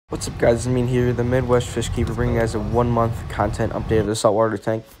What's up, guys? It's here, the Midwest Fish Keeper, bringing you guys a 1-month content update of the saltwater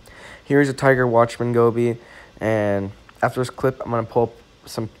tank. Here's a tiger Wacthman Goby, and after this clip, I'm gonna pull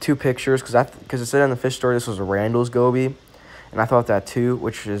up two pictures because it said on the fish store this was a Randall's Goby, and I thought that too,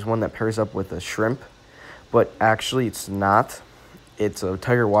 which is one that pairs up with a shrimp, but actually it's not. It's a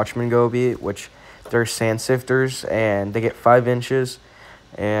tiger Wacthman Goby, which they're sand sifters, and they get 5 inches,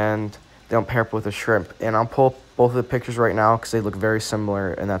 and they don't pair up with a shrimp. And I'll pull up both of the pictures right now because they look very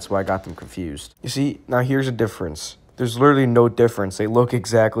similar, and that's why I got them confused. You see, now here's a difference. There's literally no difference. They look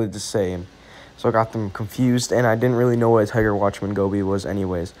exactly the same. So I got them confused, and I didn't really know what a tiger Wacthman Goby was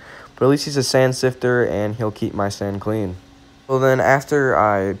anyways. But at least he's a sand sifter, and he'll keep my sand clean. Well, then after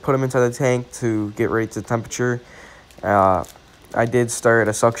I put him inside the tank to get ready to temperature, I did start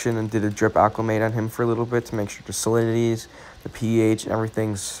a suction and did a drip acclimate on him for a little bit to make sure the salinities, the pH, and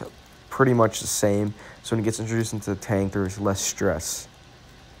everything's pretty much the same, so when he gets introduced into the tank, there's less stress.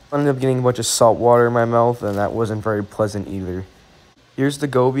 I ended up getting a bunch of salt water in my mouth, and that wasn't very pleasant either. Here's the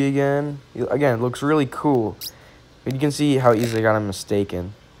Goby again. Again, it looks really cool, but you can see how easily I got him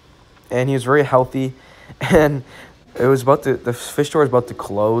mistaken. And he was very healthy, and the fish store was about to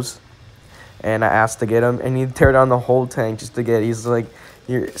close, and I asked to get him, and he'd tear down the whole tank just to get it. He's like,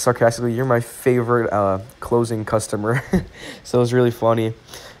 sarcastically, you're my favorite closing customer. So it was really funny.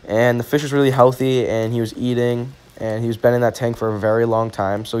 And the fish was really healthy, and he was eating, and he was been in that tank for a very long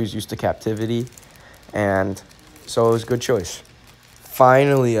time, so he's used to captivity, and so it was a good choice.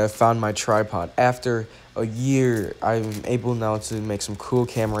 Finally, I found my tripod. After a year, I'm able now to make some cool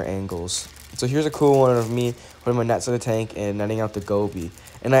camera angles. So here's a cool one of me putting my nets in the tank and netting out the Goby.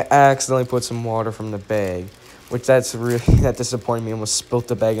 And I accidentally put some water from the bag, which that disappointed me. I almost spilt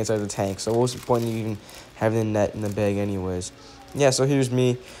the bag inside the tank. So what was the point of even having the net in the bag anyways? Yeah, so here's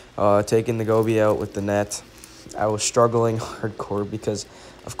me taking the Goby out with the net. I was struggling hardcore because,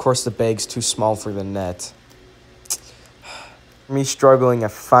 of course, the bag's too small for the net. Me struggling, I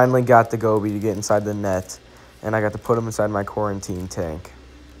finally got the Goby to get inside the net, and I got to put him inside my quarantine tank.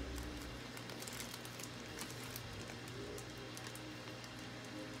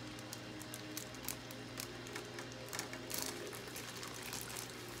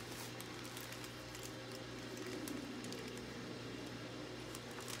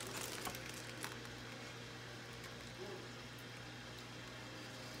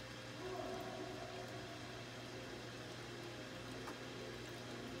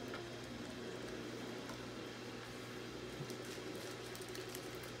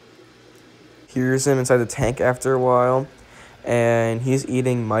 Here's him inside the tank after a while, and he's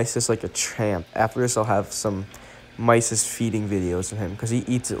eating mysis like a champ. After this, I'll have some mysis feeding videos of him because he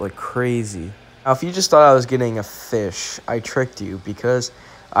eats it like crazy. Now, if you just thought I was getting a fish, I tricked you because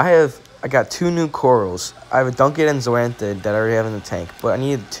I got 2 new corals. I have a Duncan and Zoanthid that I already have in the tank, but I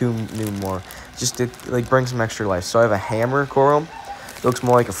needed 2 new more just to like bring some extra life. So I have a hammer coral. It looks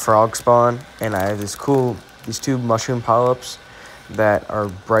more like a frog spawn, and I have these 2 mushroom polyps that are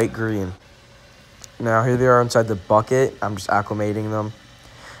bright green. Now, here they are inside the bucket. I'm just acclimating them.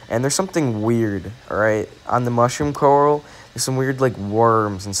 And there's something weird, all right? On the mushroom coral, there's some weird, like,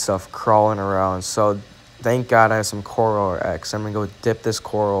 worms and stuff crawling around. So, thank God I have some Coral RX. I'm going to go dip this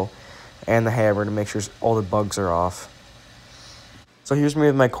coral and the hammer to make sure all the bugs are off. So, here's me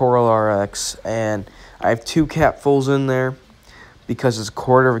with my Coral RX. And I have 2 capfuls in there because it's a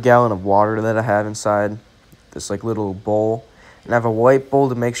 1/4 gallon of water that I have inside this, like, little bowl. And I have a white bowl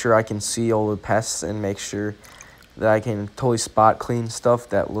to make sure I can see all the pests and make sure that I can totally spot clean stuff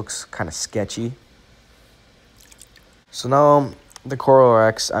that looks kind of sketchy. So now the Coral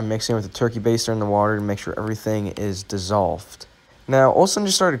RX, I'm mixing with the turkey baster in the water to make sure everything is dissolved. Now, all of a sudden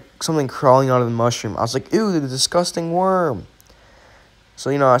just started something crawling out of the mushroom. I was like, ew, the disgusting worm. So,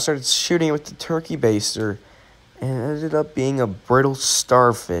 I started shooting it with the turkey baster, and it ended up being a brittle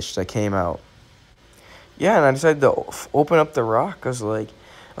starfish that came out. Yeah, and I decided to open up the rock. I was like,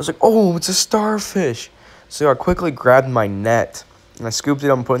 oh, it's a starfish. So I quickly grabbed my net, and I scooped it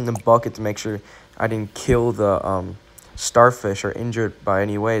up and put it in the bucket to make sure I didn't kill the starfish or injure it by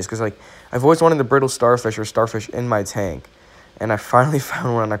any ways. Because, I've always wanted a brittle starfish or starfish in my tank. And I finally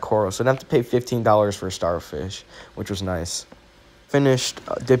found one on a coral. So I didn't have to pay $15 for a starfish, which was nice. Finished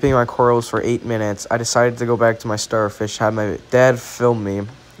dipping my corals for 8 minutes. I decided to go back to my starfish, have my dad film me,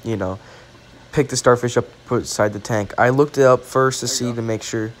 pick the starfish up, put it inside the tank. I looked it up first to make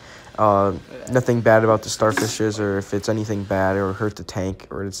sure nothing bad about the starfishes or if it's anything bad or hurt the tank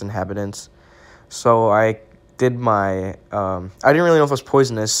or its inhabitants. So I did I didn't really know if it was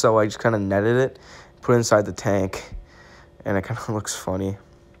poisonous, so I just kind of netted it, put it inside the tank, and it kind of looks funny.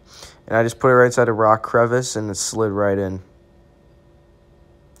 And I just put it right inside a rock crevice, and it slid right in.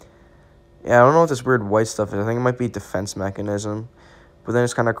 Yeah, I don't know what this weird white stuff is. I think it might be defense mechanism. But then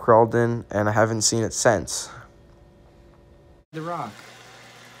it's kind of crawled in, and I haven't seen it since. The rock.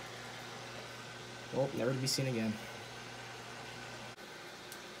 Oh, never to be seen again.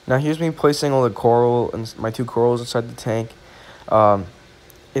 Now here's me placing all the coral and my 2 corals inside the tank. Um,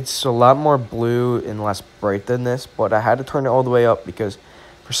 it's a lot more blue and less bright than this, but I had to turn it all the way up because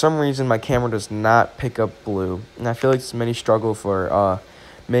for some reason my camera does not pick up blue. And I feel like it's many struggle for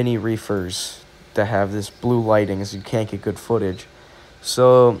many reefers that have this blue lighting as you can't get good footage.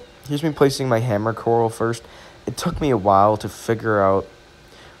 So here's me placing my hammer coral first. It took me a while to figure out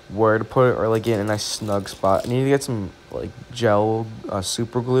where to put it or like get in a nice snug spot. I need to get some like gel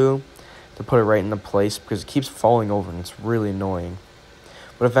super glue to put it right into place because it keeps falling over and it's really annoying.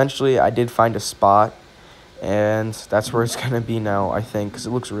 But eventually I did find a spot, and that's where it's going to be now, I think, because it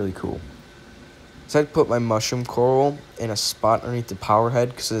looks really cool. So I put my mushroom coral in a spot underneath the power head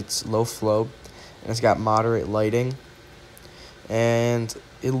because it's low flow and it's got moderate lighting. And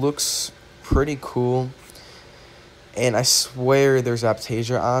it looks pretty cool. And I swear there's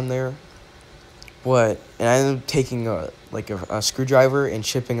Aptasia on there. And I ended up taking a screwdriver and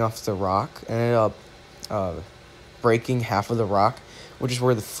chipping off the rock. And I ended up breaking half of the rock, which is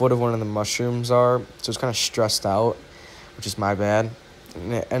where the foot of one of the mushrooms are. So it's kind of stressed out, which is my bad.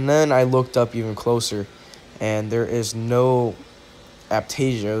 And then I looked up even closer, and there is no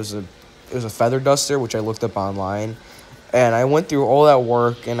Aptasia. It was a feather duster, which I looked up online. And I went through all that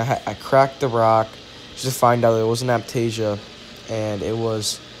work, and I cracked the rock just to find out it wasn't Aptasia, and it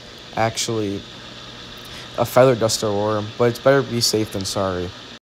was actually a feather duster worm. But it's better to be safe than sorry.